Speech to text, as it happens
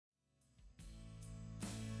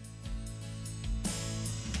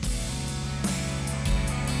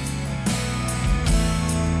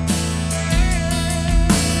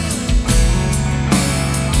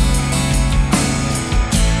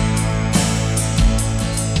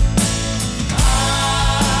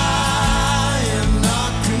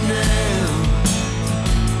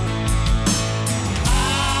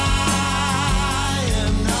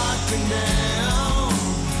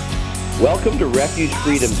to Refuge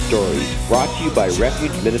Freedom Stories, brought to you by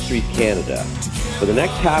Refuge Ministries Canada. For the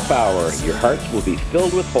next half hour, your hearts will be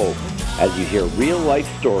filled with hope as you hear real-life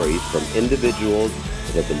stories from individuals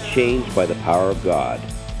that have been changed by the power of God.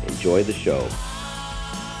 Enjoy the show.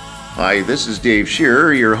 Hi, this is Dave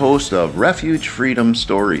Shearer, your host of Refuge Freedom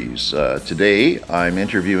Stories. Today, I'm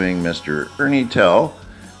interviewing Mr. Ernie Tel.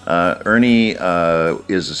 Ernie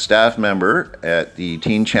is a staff member at the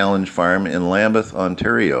Teen Challenge Farm in Lambeth,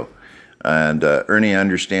 Ontario. And Ernie, I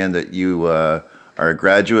understand that you are a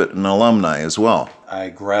graduate and alumni as well. I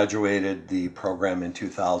graduated the program in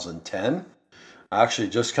 2010. Actually,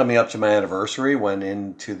 just coming up to my anniversary, went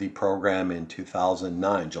into the program in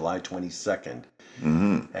 2009, July 22nd.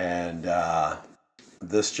 Mm-hmm. And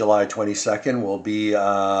this July 22nd will be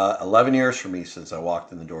 11 years for me since I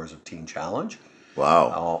walked in the doors of Teen Challenge.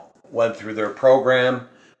 Wow. Went through their program,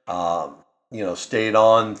 stayed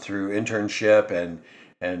on through internship and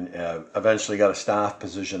eventually got a staff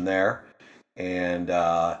position there, and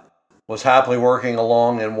was happily working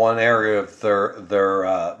along in one area of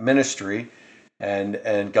their ministry,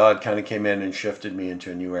 and God kind of came in and shifted me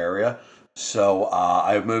into a new area. So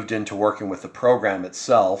I moved into working with the program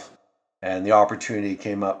itself, and the opportunity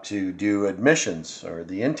came up to do admissions, or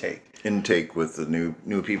the intake With the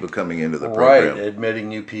new people coming into the program. Right, admitting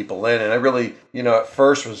new people in. And I really, at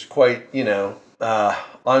first was quite,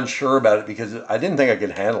 unsure about it because I didn't think I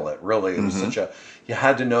could handle it, really. It was you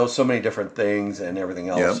had to know so many different things and everything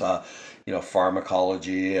else,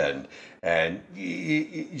 pharmacology and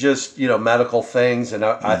just, medical things. And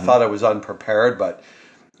I thought I was unprepared, but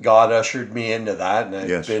God ushered me into that. And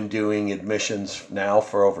I've been doing admissions now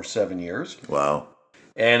for over 7 years. Wow.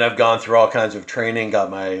 And I've gone through all kinds of training,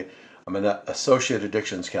 I'm an associate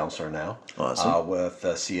addictions counselor now. Awesome. With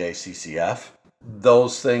CACCF.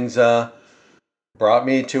 Those things brought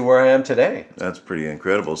me to where I am today. That's pretty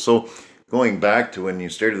incredible. So going back to when you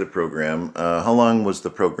started the program, how long was the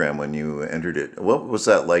program when you entered it? What was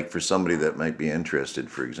that like for somebody that might be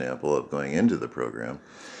interested, for example, of going into the program?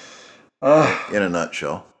 In a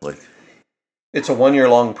nutshell. It's a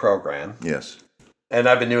 1-year-long program. Yes. And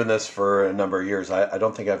I've been doing this for a number of years. I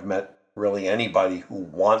don't think I've met really anybody who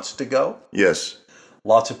wants to go. Yes.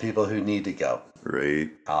 Lots of people who need to go.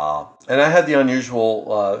 Right. And I had the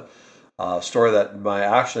unusual story that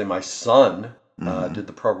my son did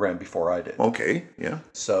the program before I did. Okay, yeah.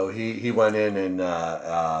 So he went in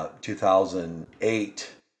 2008.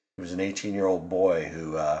 He was an 18-year-old boy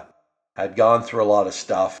who had gone through a lot of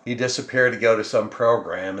stuff. He disappeared to go to some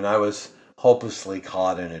program, and I was hopelessly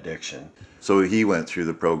caught in addiction. So he went through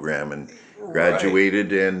the program and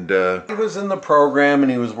graduated, right. And he was in the program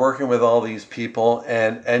and he was working with all these people,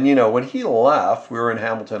 and when he left, we were in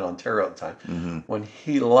Hamilton, Ontario at the time. Mm-hmm. When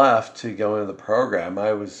he left to go into the program,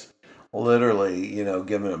 I was literally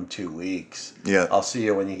giving him 2 weeks. Yeah, I'll see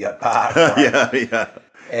you when you get back. Right? yeah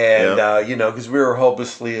And because we were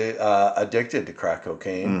hopelessly addicted to crack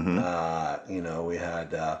cocaine.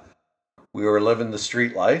 Mm-hmm. We were living the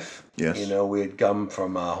street life. Yes. We had come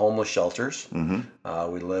from homeless shelters. Mm-hmm.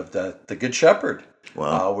 We lived at the Good Shepherd.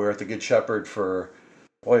 Wow. We were at the Good Shepherd for,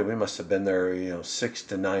 we must have been there, 6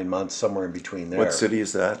 to 9 months, somewhere in between there. What city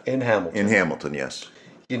is that? In Hamilton. In Hamilton, yes.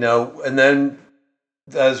 And then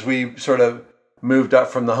as we sort of moved up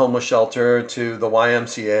from the homeless shelter to the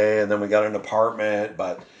YMCA, and then we got an apartment,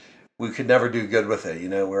 but we could never do good with it. We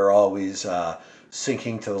were always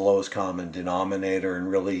sinking to the lowest common denominator and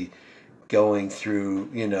really going through,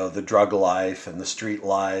 the drug life and the street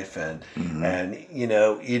life and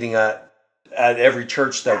eating at every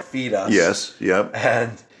church that feed us. Yes, yep.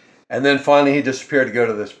 And then finally he disappeared to go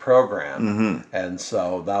to this program. Mm-hmm. And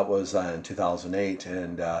so that was in 2008.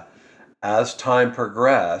 And as time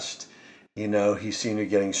progressed, he seemed to be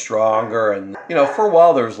getting stronger. And, for a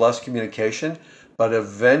while there was less communication, but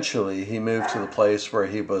eventually he moved to the place where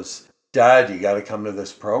he was, Dad, you got to come to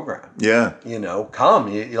this program. Yeah. Come.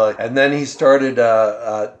 And then he started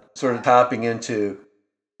sort of tapping into,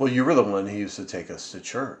 well, you were the one who used to take us to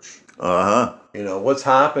church. Uh-huh. What's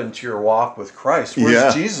happened to your walk with Christ?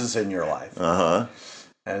 Where's Jesus in your life? Uh-huh.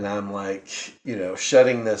 And I'm like,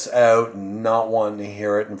 shutting this out and not wanting to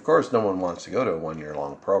hear it. And of course, no one wants to go to a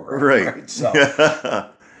 1-year-long program. Right. So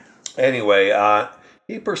anyway,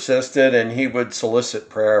 he persisted, and he would solicit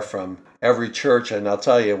prayer from every church. And I'll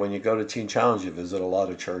tell you, when you go to Teen Challenge, you visit a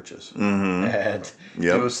lot of churches. Mm-hmm. And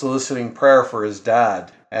Yep. he was soliciting prayer for his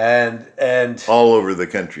dad, and all over the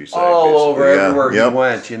countryside, all over basically. everywhere Yep. he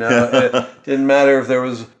went. You know, it didn't matter if there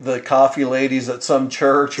was the coffee ladies at some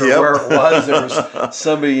church or Yep. where it was. There was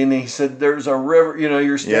somebody, and he said, "There's a river. You know,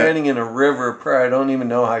 you're standing in a river of prayer. I don't even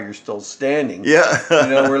know how you're still standing. Yeah. You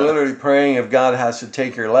know, we're literally praying if God has to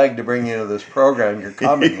take your leg to bring you to this program, you're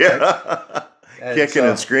coming." Right? Yeah. And Kicking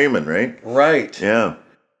and screaming, right? Right. Yeah.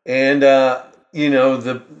 And you know,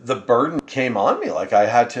 the burden came on me. Like I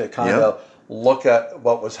had to kind of look at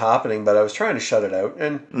what was happening, but I was trying to shut it out.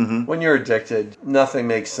 And when you're addicted, nothing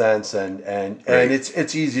makes sense, and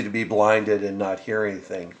it's easy to be blinded and not hear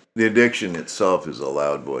anything. The addiction itself is a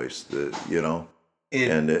loud voice,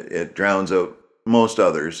 and it drowns out most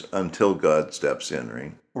others until God steps in,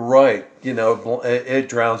 right? Right. You know, it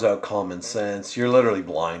drowns out common sense. You're literally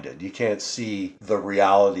blinded. You can't see the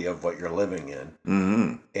reality of what you're living in.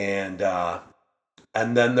 Mm-hmm.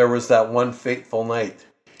 And then there was that one fateful night.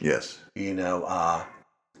 Yes. You know,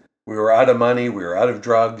 we were out of money. We were out of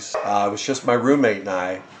drugs. It was just my roommate and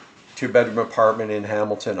I, 2-bedroom apartment in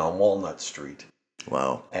Hamilton on Walnut Street.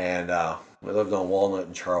 Wow. And we lived on Walnut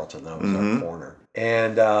in Charlton. That was our corner.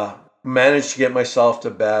 And managed to get myself to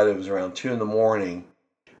bed. It was around 2 a.m.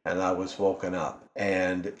 And I was woken up,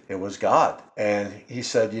 and it was God. And he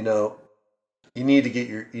said, you know, you need to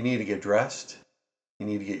get dressed. You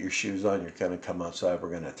need to get your shoes on. You're going to come outside. We're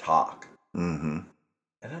going to talk. Mm-hmm.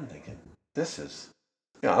 And I'm thinking, this is,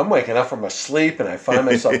 you know, I'm waking up from a sleep, and I find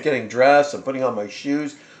myself getting dressed and putting on my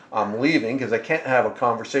shoes. I'm leaving because I can't have a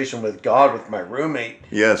conversation with God with my roommate.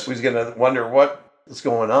 Yes. Who's going to wonder what is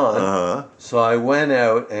going on. So I went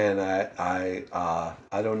out, and I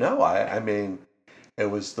don't know. I mean, it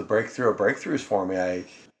was the breakthrough of breakthroughs for me.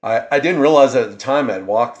 I didn't realize at the time I'd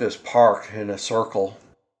walked this park in a circle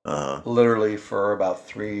literally for about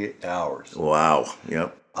 3 hours. Wow.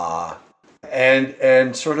 Yep.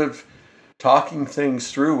 And sort of talking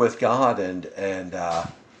things through with God, and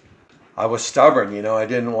I was stubborn, you know, I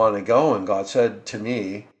didn't want to go, and God said to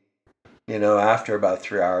me, you know, after about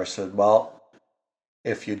 3 hours, said, well,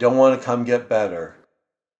 if you don't want to come get better,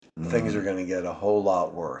 things are going to get a whole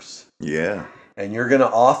lot worse. Yeah. And you're going to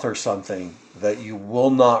author something that you will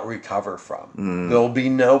not recover from. There'll be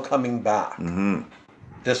no coming back.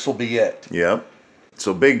 This will be it. Yep.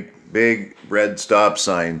 So big red stop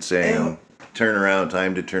sign saying, turn around,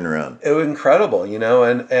 time to turn around. It was incredible, you know,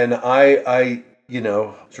 and I you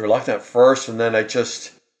know, was reluctant at first, and then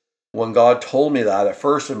when God told me that, at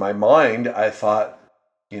first in my mind, I thought,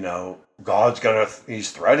 you know,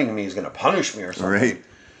 he's threatening me, he's going to punish me or something. Right.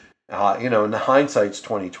 You know, in hindsight's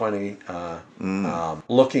 2020.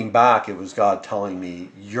 Looking back, it was God telling me,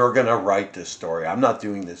 "You're gonna write this story. I'm not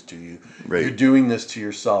doing this to you. Right. You're doing this to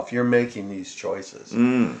yourself. You're making these choices."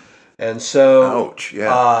 And so, ouch,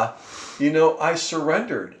 yeah. You know, I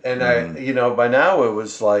surrendered, and I, you know, by now it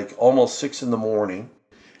was like almost 6 a.m,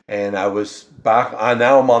 and I was back.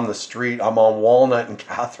 Now I'm on the street. I'm on Walnut and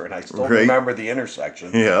Catherine. I still remember the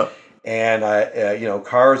intersection. Yeah. And you know,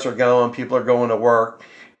 cars are going, people are going to work.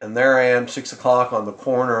 And there I am, 6 o'clock on the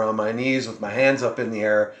corner on my knees with my hands up in the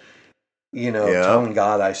air, you know, telling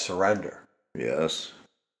God I surrender. Yes.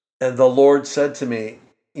 And the Lord said to me,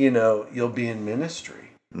 you know, you'll be in ministry.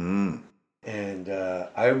 And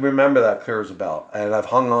I remember that clear as a bell. And I've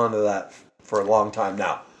hung on to that for a long time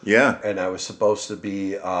now. Yeah. And I was supposed to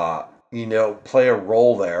be, you know, play a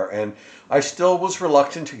role there. And I still was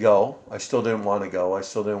reluctant to go. I still didn't want to go. I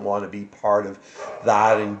still didn't want to be part of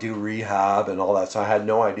that and do rehab and all that. So I had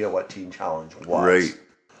no idea what Teen Challenge was. Right.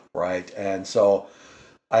 Right. And so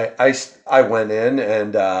I went in,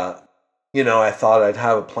 and, you know, I thought I'd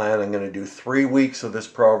have a plan. I'm going to do 3 weeks of this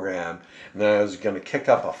program. And then I was going to kick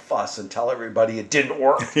up a fuss and tell everybody it didn't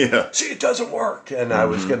work. Yeah. See, it doesn't work. And I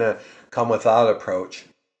was going to come with that approach.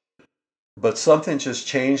 But something just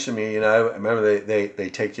changed to me. You know, I remember they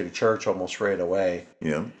take you to church almost right away.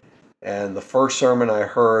 Yeah. And the first sermon I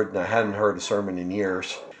heard, and I hadn't heard a sermon in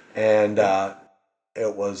years, and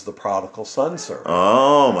it was the prodigal son sermon.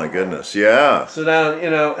 Oh, my goodness. Yeah. So now, you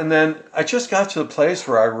know, and then I just got to the place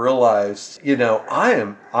where I realized, you know, I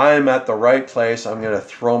am at the right place. I'm going to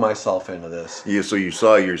throw myself into this. Yeah, so you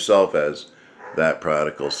saw yourself as that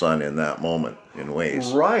prodigal son in that moment in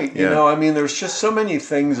ways. Right. You know, I mean, there's just so many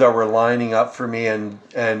things that were lining up for me, and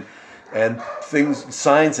things,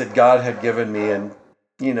 signs that God had given me, and,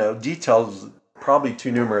 you know, details probably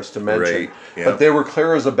too numerous to mention. Right. Yeah. But they were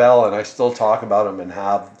clear as a bell, and I still talk about them and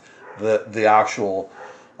have the actual,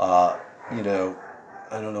 you know,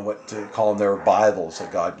 I don't know what to call them. They were Bibles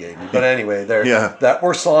that God gave me. But anyway, that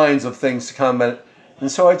were signs of things to come. And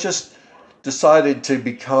so I just, decided to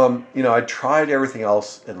become, I tried everything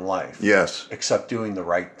else in life. Yes. Except doing the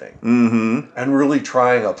right thing. Mm-hmm. And really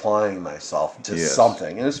applying myself to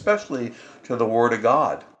something, and especially to the Word of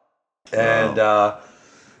God. And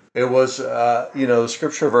it was, the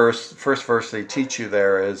scripture first verse they teach you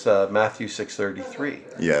there is Matthew 6:33.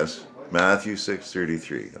 Yes. Matthew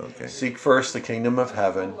 6:33. Okay. Seek first the kingdom of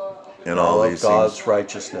heaven and all of these God's things.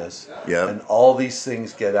 righteousness. Yep. And all these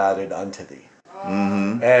things get added unto thee.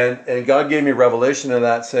 Mm-hmm. And God gave me revelation of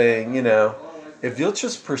that, saying, if you'll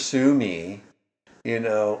just pursue me,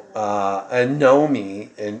 and know me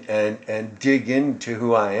and dig into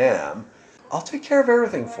who I am, I'll take care of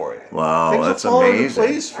everything for you. Wow, Things that's will fall amazing.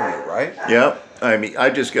 into place for you, right? Yep. I mean, I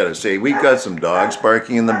just got to say, we've got some dogs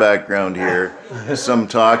barking in the background here, some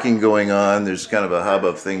talking going on. There's kind of a hub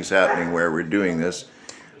of things happening where we're doing this.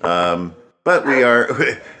 But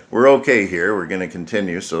we're okay here. We're going to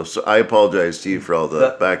continue. So I apologize to you for all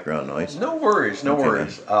the background noise. No worries, no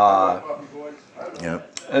worries. Yeah.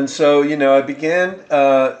 And so, I began,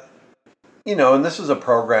 and this is a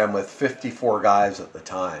program with 54 guys at the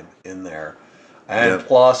time in there, and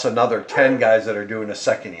plus another 10 guys that are doing a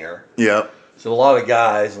second year. Yeah. So a lot of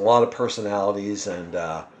guys, a lot of personalities, and,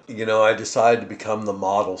 I decided to become the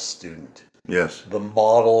model student. Yes. The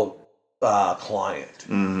model client.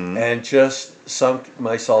 Mm-hmm. And just sunk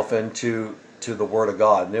myself into the Word of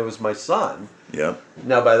God. And it was my son. Yep.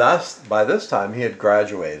 Now, by this time, he had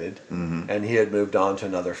graduated, and he had moved on to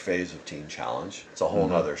another phase of Teen Challenge. It's a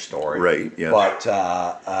whole other story. Right, yeah. But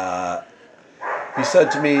he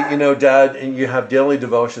said to me, Dad, you have daily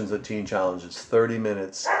devotions at Teen Challenge. It's 30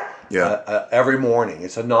 minutes every morning.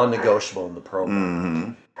 It's a non-negotiable in the program.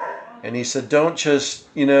 Mm-hmm. And he said, don't just,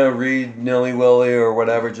 read nilly-willy or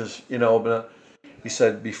whatever, just, but he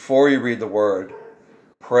said, before you read the Word,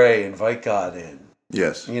 pray, invite God in.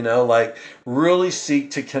 Yes. Really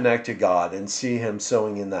seek to connect to God and see Him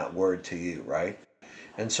sowing in that Word to you, right?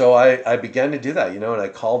 And so I began to do that, and I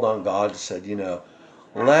called on God and said,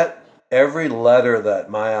 let every letter that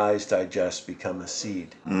my eyes digest become a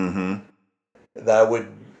seed. Mm-hmm. That would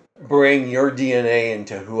bring your DNA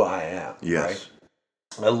into who I am, yes. Right?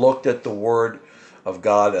 I looked at the Word of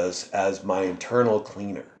God as my internal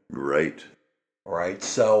cleaner. Right. Right.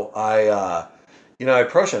 So I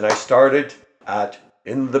approached it, and I started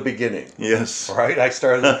in the beginning. Yes. Right. I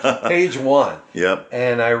started at page 1. Yep.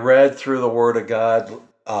 And I read through the Word of God,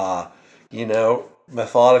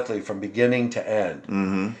 methodically from beginning to end.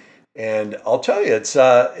 Mm-hmm. And I'll tell you, it's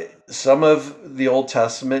some of the Old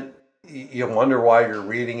Testament. You wonder why you're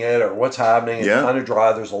reading it or what's happening. It's kind of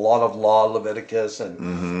dry. There's a lot of law, Leviticus,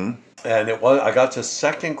 and I got to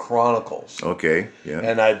 2 Chronicles. Okay. Yeah.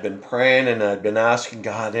 And I'd been praying and I'd been asking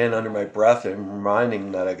God in under my breath and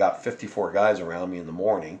reminding that I got 54 guys around me in the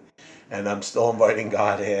morning, and I'm still inviting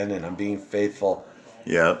God in and I'm being faithful.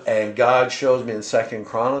 Yeah. And God shows me in 2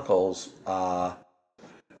 Chronicles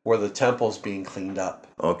where the temple's being cleaned up.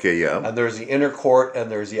 Okay. Yeah. And there's the inner court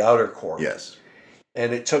and there's the outer court. Yes.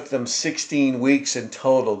 And it took them 16 weeks in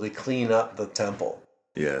total to clean up the temple.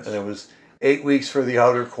 Yes. And it was 8 weeks for the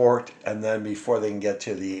outer court, and then before they can get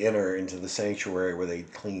to the inner, into the sanctuary where they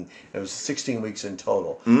clean. It was 16 weeks in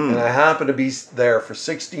total. And I happened to be there for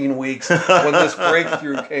 16 weeks when this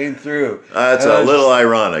breakthrough came through. That's a little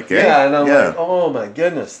ironic, eh? Yeah, and I'm like, oh my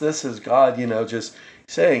goodness, this is God, just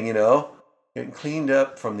saying, getting cleaned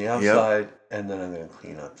up from the outside, and then I'm going to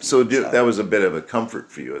clean up. So that was a bit of a comfort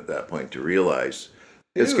for you at that point to realize.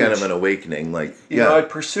 It's kind of an awakening, I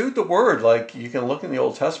pursued the Word. Like, you can look in the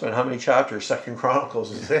Old Testament, how many chapters 2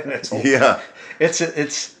 Chronicles is in.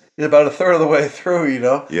 It's about a third of the way through,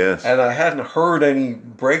 Yes. And I hadn't heard any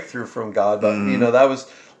breakthrough from God, but, that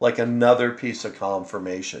was like another piece of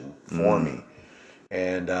confirmation for me.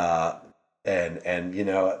 And there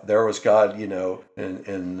was God, in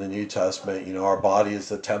the New Testament, our body is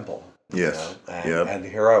the temple. Yes. And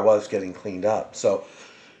here I was getting cleaned up. So,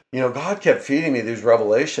 God kept feeding me these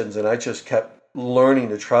revelations, and I just kept learning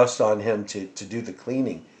to trust on Him to do the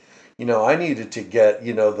cleaning. I needed to get,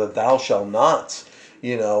 the thou shalt nots,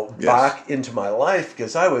 back into my life,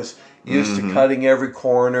 because I was used to cutting every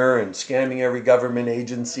corner and scamming every government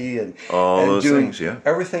agency and those doing things,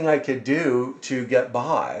 everything I could do to get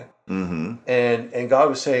by. Mm-hmm. And God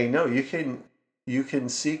was saying, no, you can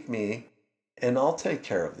seek me, and I'll take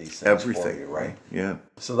care of these things for you, right? Yeah.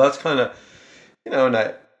 So that's kind of, and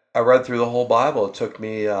I read through the whole Bible. It took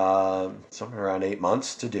me somewhere around 8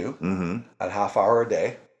 months to do, a half hour a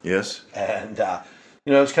day. Yes. And,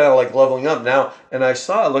 it's kind of like leveling up now. And I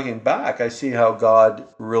saw, looking back, I see how God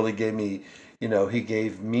really gave me, He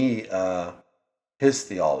gave me His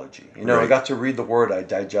theology. I got to read the Word. I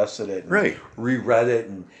digested it and reread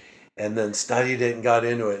it. and then studied it and got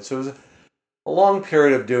into it. So it was a long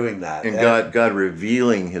period of doing that. And God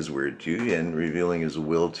revealing His word to you and revealing His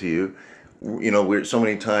will to you. We're so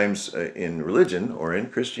many times in religion or in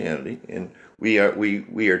Christianity, and we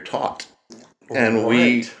are taught, and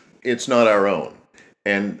Right. it's not our own,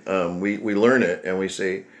 and we learn it, and we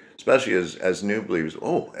say, especially as new believers,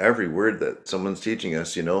 oh, every word that someone's teaching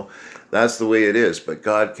us, that's the way it is. But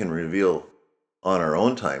God can reveal on our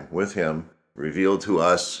own time with Him, reveal to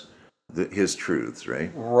us His truths,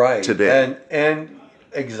 right? Right. Today. And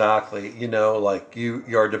exactly, like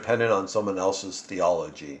you're dependent on someone else's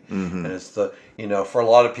theology. Mm-hmm. And it's for a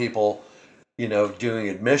lot of people, doing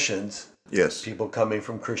admissions, Yes. people coming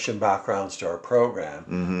from Christian backgrounds to our program,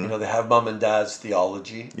 Mm-hmm. they have mom and dad's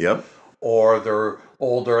theology, Yep. or they're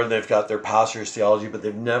older and they've got their pastor's theology, but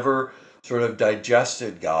they've never sort of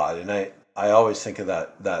digested God. And I always think of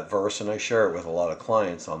that verse, and I share it with a lot of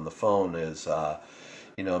clients on the phone, is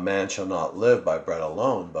man shall not live by bread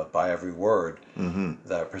alone, but by every word Mm-hmm.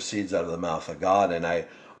 that proceeds out of the mouth of God. And I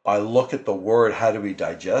look at the word, how do we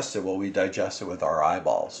digest it? Well, we digest it with our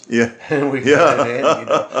eyeballs. Yeah. And we put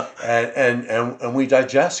it in, and we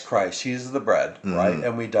digest Christ. He's the bread, right? Mm-hmm.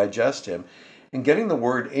 And we digest Him. And getting the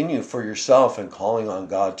word in you for yourself and calling on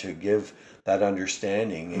God to give that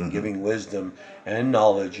understanding and giving wisdom and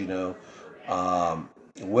knowledge,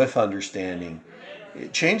 with understanding,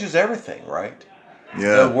 it changes everything, right?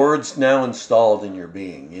 Yeah. The word's now installed in your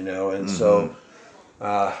being, and so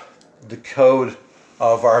the code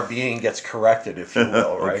of our being gets corrected, if you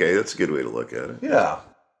will, right? Okay, that's a good way to look at it. Yeah.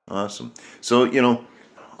 Awesome. So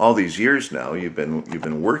all these years now, you've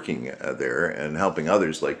been working there and helping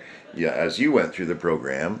others. Like, as you went through the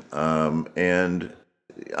program, and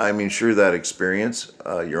I mean, sure, that experience,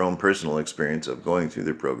 your own personal experience of going through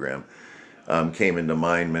the program, came into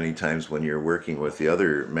mind many times when you're working with the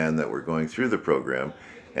other men that were going through the program,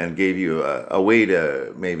 and gave you a way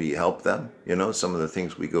to maybe help them. Some of the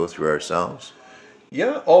things we go through ourselves.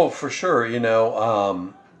 Yeah. Oh, for sure.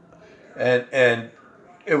 And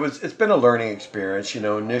it's been a learning experience.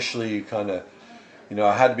 Initially you kind of,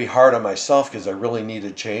 I had to be hard on myself because I really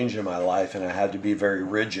needed change in my life, and I had to be very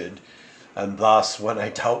rigid. And thus, when I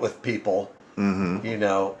dealt with people,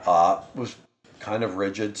 was kind of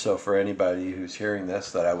rigid. So for anybody who's hearing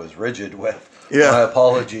this that I was rigid with, my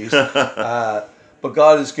apologies. But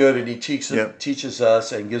God is good, and He teaches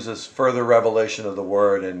us and gives us further revelation of the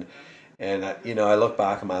Word. And I look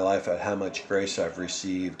back in my life at how much grace I've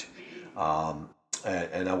received, and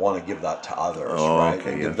I want to give that to others, right?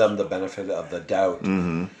 Okay, and give them the benefit of the doubt.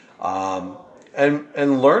 Mm-hmm.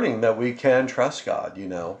 And learning that we can trust God.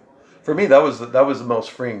 For me, that was the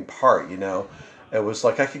most freeing part. It was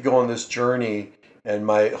like I could go on this journey, and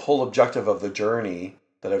my whole objective of the journey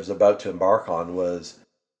that I was about to embark on was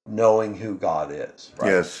knowing who God is, right?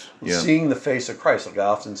 Yes. Yeah. Seeing the face of Christ. Like I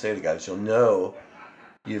often say to guys, you'll know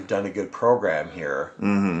you've done a good program here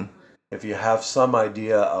if you have some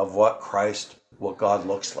idea of what God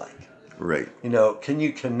looks like. Right. Can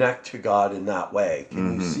you connect to God in that way?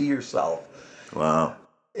 Can you see yourself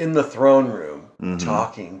in the throne room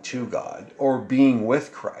talking to God or being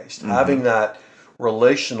with Christ, having that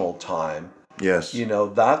relational time? Yes.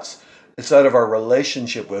 It's out of our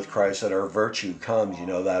relationship with Christ that our virtue comes,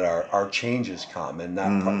 that our changes come, and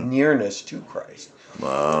that nearness to Christ.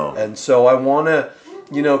 Wow. And so I want to,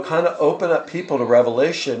 kind of open up people to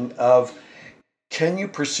revelation of, can you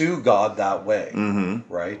pursue God that way?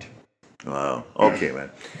 Right? Wow. Okay,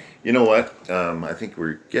 man. You know what? I think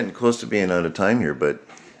we're getting close to being out of time here, but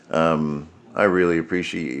I really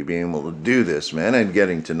appreciate you being able to do this, man, and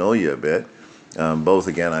getting to know you a bit. Both,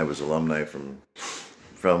 again, I was alumni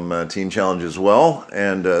from Teen Challenge as well,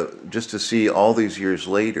 and just to see all these years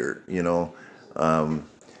later,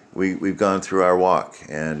 we've gone through our walk,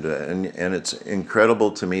 and it's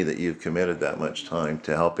incredible to me that you've committed that much time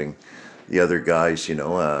to helping the other guys,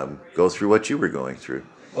 go through what you were going through.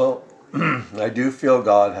 Well, I do feel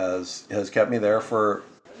God has kept me there for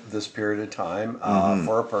this period of time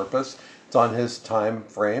for a purpose. It's on His time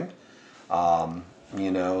frame, that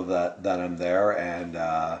I'm there, and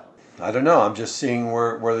I don't know. I'm just seeing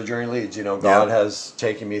where the journey leads. God has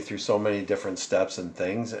taken me through so many different steps and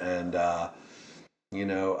things, and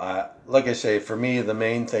like I say, for me, the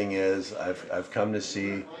main thing is I've come to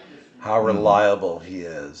see how reliable He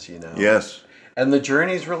is. Yes. And the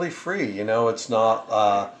journey's really free. It's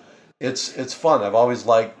not. It's fun. I've always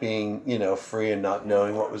liked being free and not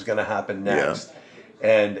knowing what was going to happen next.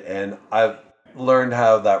 And I've learned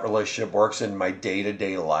how that relationship works in my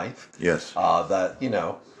day-to-day life. Yes. That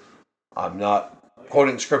I'm not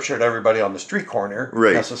quoting scripture to everybody on the street corner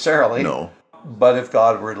right. necessarily. No. but if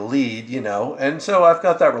God were to lead, and so I've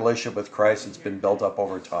got that relationship with Christ. It's been built up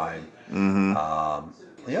over time.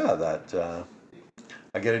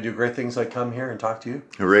 I get to do great things like come here and talk to you.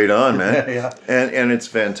 Right on, man. Yeah. And it's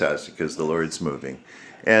fantastic because the Lord's moving.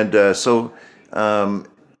 And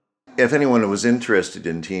if anyone was interested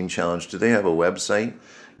in Teen Challenge, do they have a website?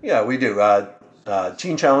 Yeah, we do.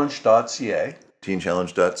 Teenchallenge.ca.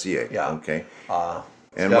 Teenchallenge.ca. Yeah. Okay.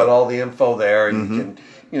 It's got all the info there, and you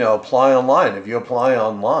can, apply online. If you apply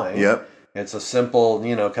online, yep, it's a simple,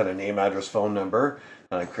 kind of name, address, phone number.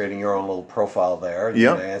 Creating your own little profile there. And you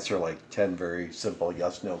can answer like 10 very simple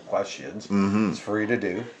yes/no questions. It's free to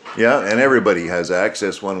do. Yeah, and everybody has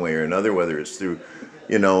access one way or another, whether it's through,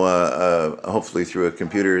 hopefully through a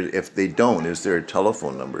computer. If they don't, is there a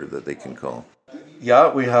telephone number that they can call?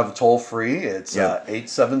 Yeah, we have toll free. It's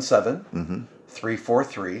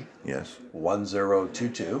 877-343 yes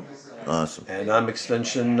 1022. Awesome. And I'm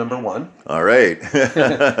extension number 1. All right.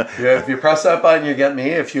 If you press that button, you get me.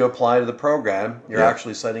 If you apply to the program, you're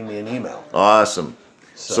actually sending me an email. Awesome.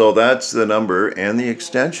 So that's the number and the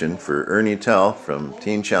extension for Ernie Tel from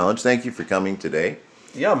Teen Challenge. Thank you for coming today.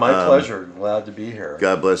 Yeah, my pleasure. Glad to be here.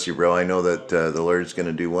 God bless you, bro. I know that the Lord's going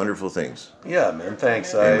to do wonderful things. Yeah, man.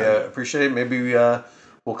 Thanks. Amen. I appreciate it. Maybe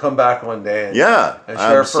we'll come back one day and share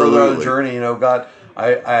absolutely. further on the journey. God,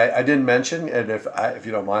 I didn't mention, and if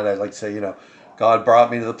you don't mind, I'd like to say, God brought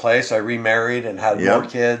me to the place. I remarried and had more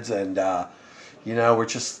kids, and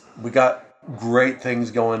we got great things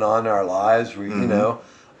going on in our lives.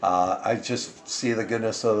 I just see the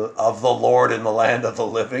goodness of the Lord in the land of the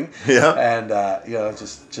living. Yeah, and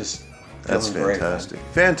just that's fantastic.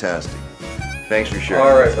 Great, fantastic. Thanks for sharing.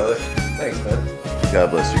 All right, brother. Thanks, man. God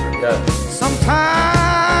bless you, bro. Yeah.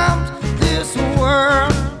 Sometimes this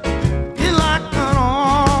world is like an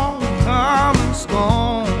oncoming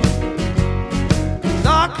storm. The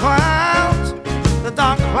dark clouds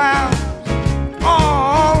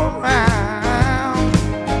all around,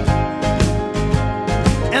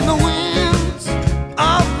 and the winds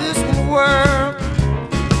of this world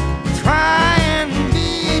try and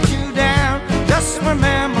beat you down. Just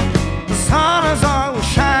remember, the sun is always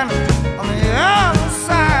shining on the other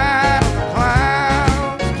side of the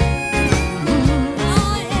clouds.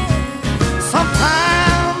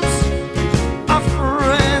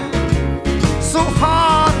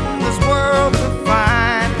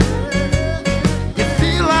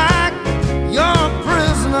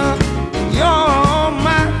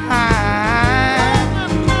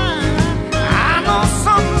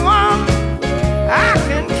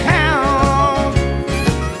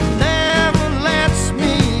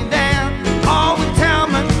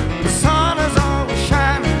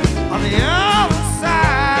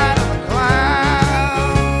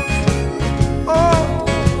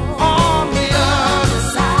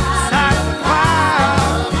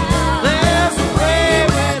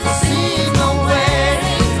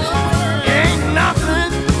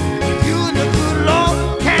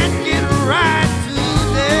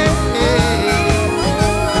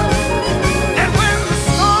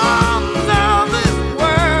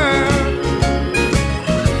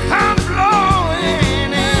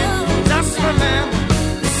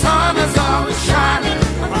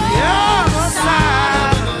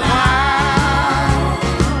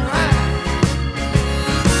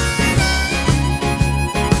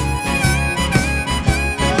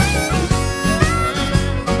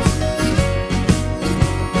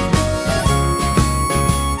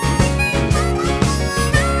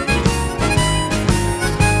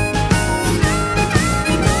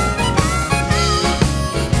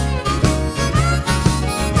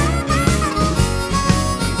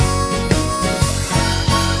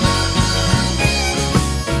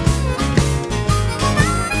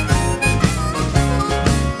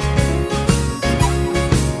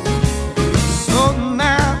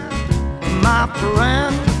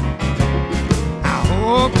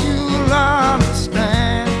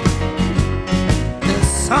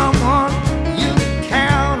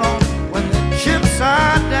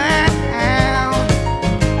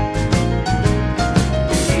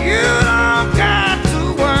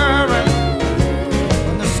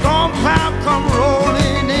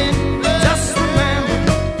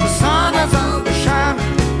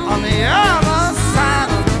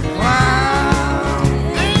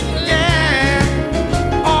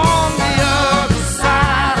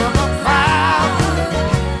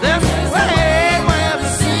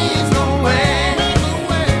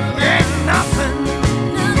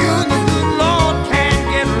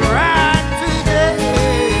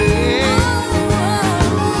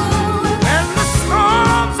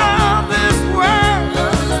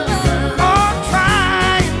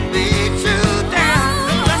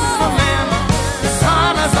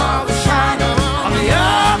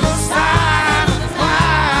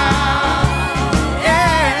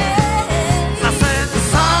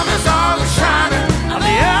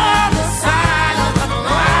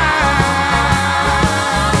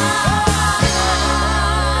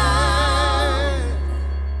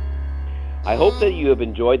 that you have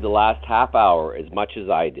enjoyed the last half hour as much as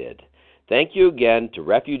I did. Thank you again to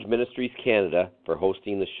Refuge Ministries Canada for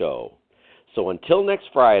hosting the show. So until next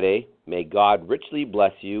Friday, may God richly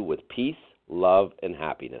bless you with peace, love, and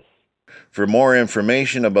happiness. For more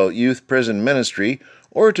information about Youth Prison Ministry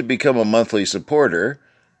or to become a monthly supporter,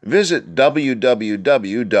 visit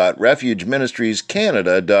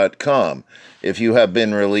www.refugeministriescanada.com. If you have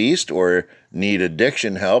been released or need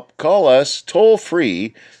addiction help, call us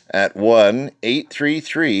toll-free at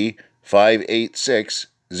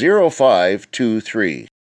 1-833-586-0523.